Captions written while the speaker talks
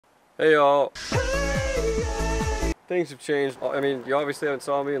Hey y'all. Things have changed. I mean, you obviously haven't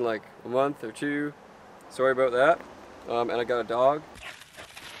saw me in like a month or two. Sorry about that. And I got a dog.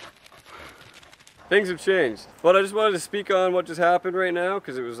 Things have changed. But I just wanted to speak on what just happened right now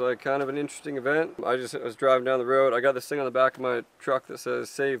because it was like kind of an interesting event. I was driving down the road. I got this thing on the back of my truck that says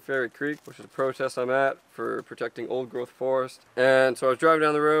Save Fairy Creek, which is a protest I'm at for protecting old growth forest. And so I was driving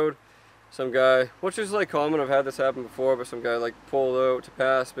down the road. Some guy, which is like common, I've had this happen before, but some guy like pulled out to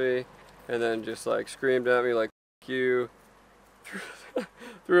pass me and then just like screamed at me like, "F you,"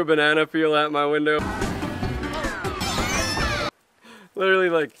 threw a banana peel at my window. Literally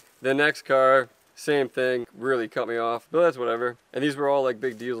like the next car, same thing, really cut me off, but that's whatever. And these were all like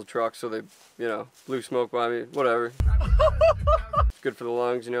big diesel trucks, so they, you know, blew smoke by me, whatever. It's good for the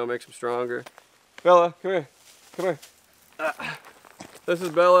lungs, you know, makes them stronger. Bella, come here, come here. This is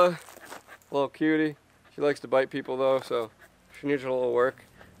Bella. Little cutie. She likes to bite people though, so she needs a little work.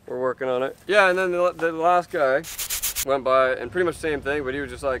 We're working on it. Yeah, and then the last guy went by and pretty much the same thing, but he was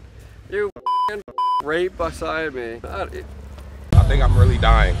just like, "You right beside me." I think I'm really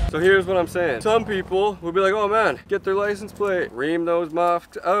dying. So here's what I'm saying. Some people will be like, "Oh man, get their license plate, ream those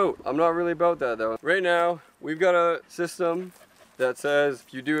muffs out." I'm not really about that though. Right now, we've got a system that says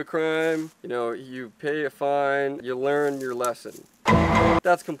if you do a crime, you know, you pay a fine, you learn your lesson.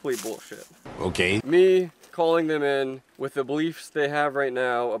 That's complete bullshit. Okay. Me calling them in with the beliefs they have right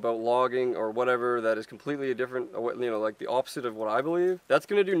now about logging or whatever that is completely different, you know, like the opposite of what I believe, that's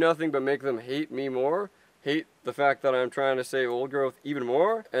going to do nothing but make them hate me more, hate the fact that I'm trying to save old growth even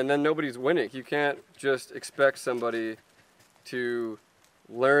more, and then nobody's winning. You can't just expect somebody to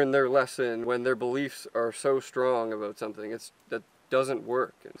learn their lesson when their beliefs are so strong about something. That doesn't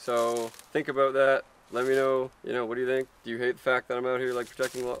work. And so think about that. Let me know, you know, what do you think? Do you hate the fact that I'm out here like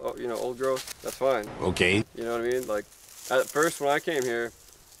protecting, you know, old growth? That's fine. Okay. You know what I mean? Like, at first when I came here,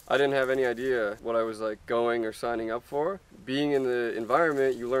 I didn't have any idea what I was like going or signing up for. Being in the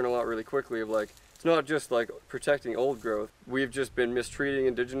environment, you learn a lot really quickly of like, it's not just like protecting old growth. We've just been mistreating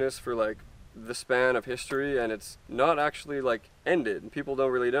indigenous for like the span of history, and it's not actually like ended. And people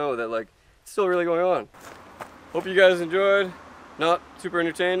don't really know that like it's still really going on. Hope you guys enjoyed. Not super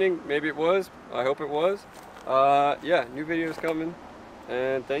entertaining, maybe it was, I hope it was. Yeah, new videos coming,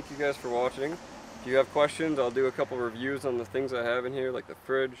 and thank you guys for watching. If you have questions, I'll do a couple reviews on the things I have in here, like the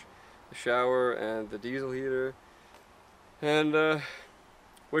fridge, the shower, and the diesel heater. And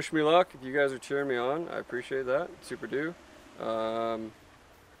wish me luck if you guys are cheering me on, I appreciate that, super do. Yabba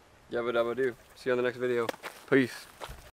dabba do. See you on the next video. Peace.